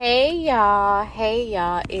Hey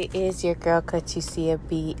y'all, it is your girl Katusia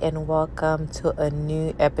B, and welcome to a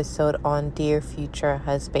new episode on Dear Future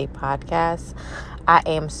Husband Podcast. I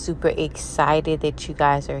am super excited that you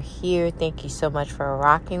guys are here. Thank you so much for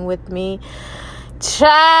rocking with me.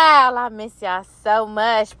 Child, I miss y'all so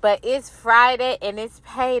much, but it's Friday and it's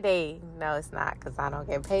payday. No, it's not, because I don't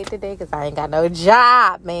get paid today because I ain't got no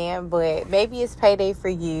job, man. But maybe it's payday for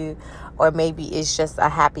you, or maybe it's just a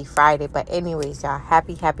happy Friday. But anyways, y'all,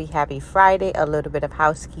 happy Friday. A little bit of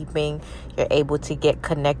housekeeping. You're able to get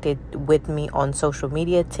connected with me on social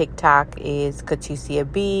media. TikTok is Katusia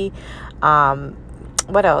B.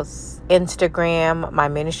 What else? Instagram. My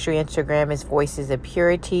ministry Instagram is Voices of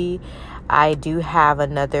Purity. I do have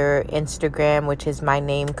another Instagram, which is my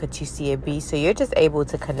name, Katusia B. So you're just able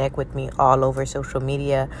to connect with me all over social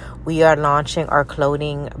media. We are launching our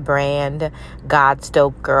clothing brand, God's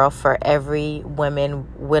Dope Girl, for every woman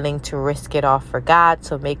willing to risk it all for God.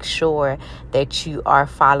 So make sure that you are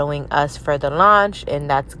following us for the launch, and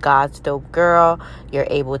that's God's Dope Girl. You're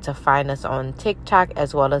able to find us on TikTok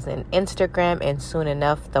as well as in Instagram, and soon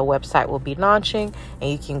enough the website will be launching, and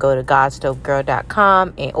you can go to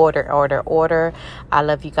godsdopegirl.com and order. I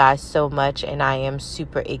love you guys so much, and I am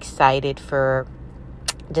super excited for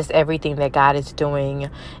just everything that God is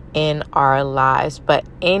doing in our lives. But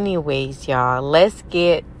anyways, y'all, let's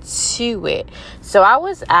get to it. So I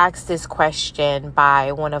was asked this question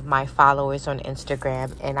by one of my followers on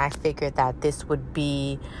Instagram, and I figured that this would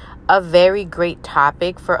be a very great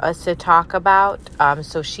topic for us to talk about.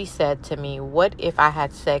 So she said to me, what if I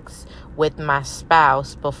had sex with my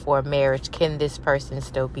spouse before marriage? Can this person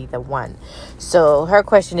still be the one? So her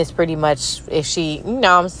question is pretty much, if she,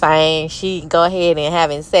 she go ahead and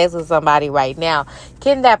having sex with somebody right now,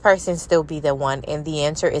 can that person still be the one? And the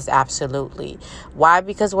answer is absolutely. Why?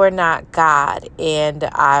 Because we're not God. And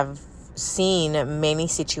I've seen many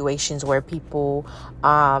situations where people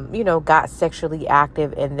got sexually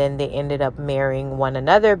active and then they ended up marrying one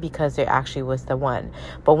another because there actually was the one.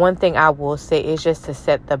 But one thing I will say is just to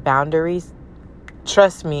set the boundaries.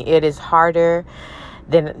 Trust me, it is harder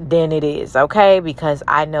than it is, okay? Because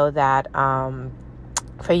I know that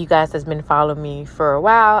for you guys that's been following me for a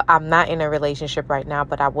while, I'm not in a relationship right now,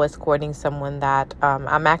 but I was courting someone that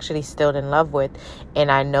I'm actually still in love with.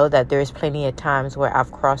 And I know that there's plenty of times where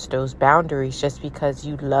I've crossed those boundaries just because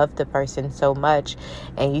you love the person so much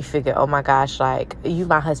and you figure, oh my gosh, like, you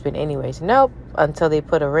my husband anyways. Nope. Until they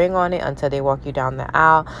put a ring on it, until they walk you down the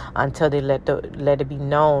aisle, until they let it be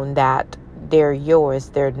known that they're yours,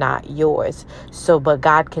 they're not yours. So, but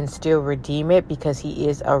God can still redeem it because he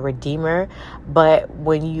is a redeemer. But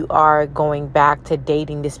when you are going back to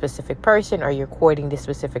dating this specific person or you're courting this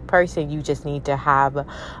specific person, you just need to have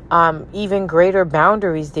even greater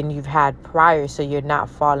boundaries than you've had prior, so you're not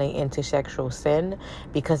falling into sexual sin,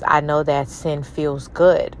 because I know that sin feels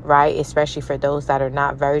good, right? Especially for those that are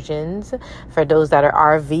not virgins, for those that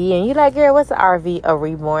are RV, and you're like, girl, what's an RV? A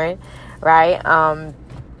reborn, right?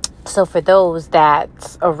 So for those that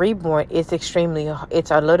are reborn, it's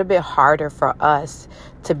a little bit harder for us,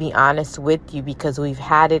 to be honest with you, because we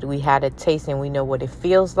had a taste and we know what it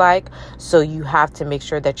feels like. So you have to make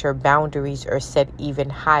sure that your boundaries are set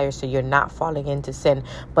even higher so you're not falling into sin,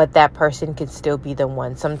 but that person can still be the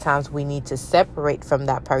one. Sometimes we need to separate from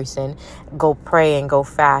that person, go pray and go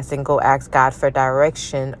fast and go ask God for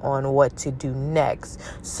direction on what to do next.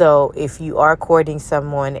 So if you are courting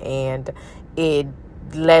someone and it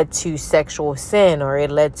led to sexual sin, or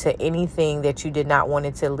it led to anything that you did not want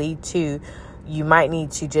it to lead to, you might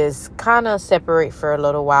need to just kind of separate for a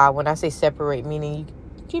little while. When I say separate, meaning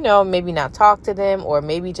you maybe not talk to them, or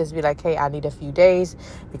maybe just be like, hey, I need a few days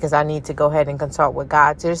because I need to go ahead and consult with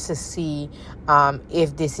God just to see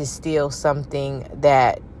if this is still something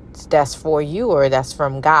that's for you or that's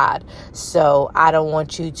from God. So I don't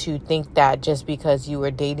want you to think that just because you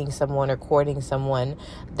were dating someone or courting someone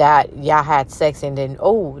that y'all had sex and then,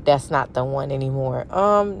 oh, that's not the one anymore.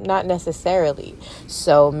 Not necessarily.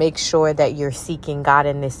 So make sure that you're seeking God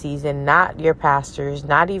in this season, not your pastors,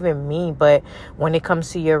 not even me, but when it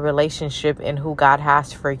comes to your relationship and who God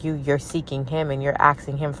has for you, you're seeking him and you're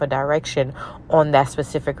asking him for direction on that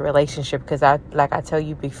specific relationship. Because like I tell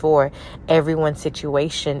you before, everyone's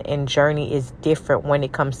situation and journey is different when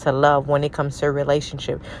it comes to love, when it comes to a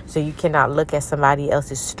relationship. So you cannot look at somebody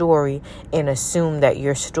else's story and assume that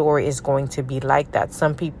your story is going to be like that.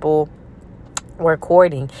 Some people were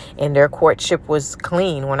courting and their courtship was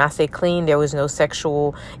clean. When I say clean, there was no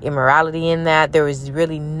sexual immorality in that. There was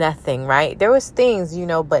really nothing, right? There was things,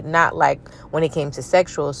 but not like when it came to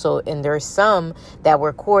sexual. So, and there's some that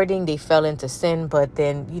were courting, they fell into sin, but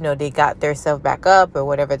then, they got themselves back up or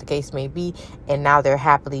whatever the case may be. And now they're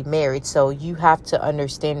happily married. So you have to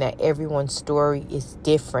understand that everyone's story is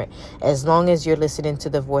different. As long as you're listening to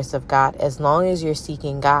the voice of God, as long as you're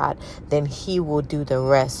seeking God, then he will do the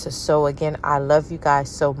rest. So again, I love you guys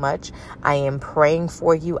so much. I am praying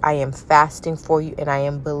for you. I am fasting for you. And I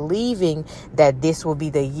am believing that this will be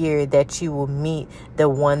the year that you will meet the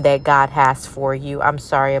one that God has for you. I'm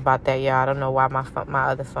sorry about that, y'all. I don't know why my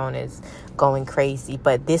other phone is going crazy,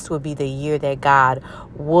 but this will be the year that God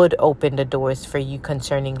would open the doors for you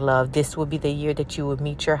concerning love. This will be the year that you will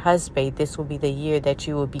meet your husband. This will be the year that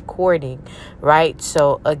you will be courting, right?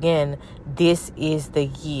 So again, this is the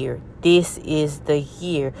year. This is the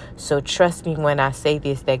year. So trust me when I say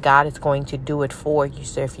this, that God is going to do it for you.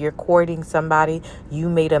 So if you're courting somebody, you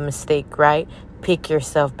made a mistake, right? Pick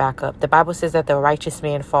yourself back up. The Bible says that the righteous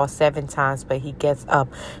man falls 7 times, but he gets up.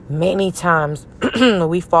 Many times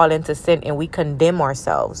we fall into sin and we condemn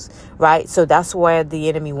ourselves, right? So that's where the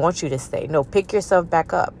enemy wants you to stay. No, pick yourself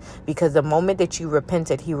back up, because the moment that you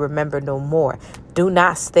repented, he remembered no more. Do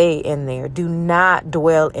not stay in there. Do not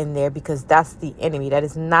dwell in there, because that's the enemy. That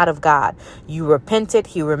is not of God. You repented,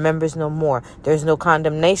 he remembers no more. There's no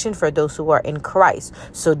condemnation for those who are in Christ.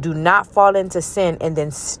 So do not fall into sin and then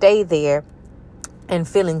stay there and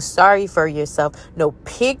feeling sorry for yourself. No,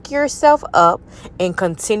 pick yourself up and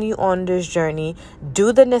continue on this journey.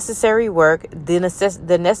 Do the necessary work, the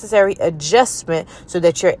necessary adjustment, so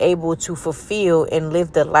that you're able to fulfill and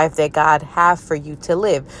live the life that God has for you to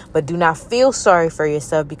live. But do not feel sorry for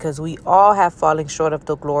yourself, because we all have fallen short of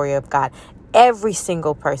the glory of God. Every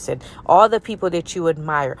single person, all the people that you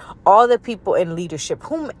admire, all the people in leadership,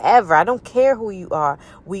 whomever, I don't care who you are,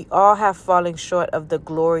 we all have fallen short of the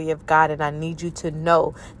glory of God. And I need you to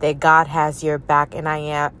know that God has your back, and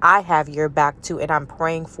I have your back too. And I'm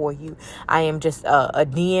praying for you. I am just a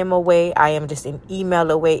DM away. I am just an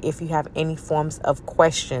email away. If you have any forms of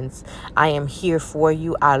questions, I am here for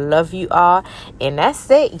you. I love you all. And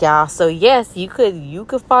that's it, y'all. So yes, you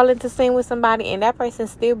could fall into sin with somebody and that person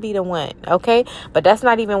still be the one. Okay, but that's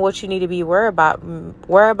not even what you need to be worried about.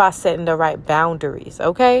 Worry about setting the right boundaries.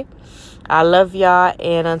 Okay, I love y'all,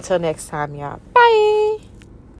 and until next time, y'all. Bye.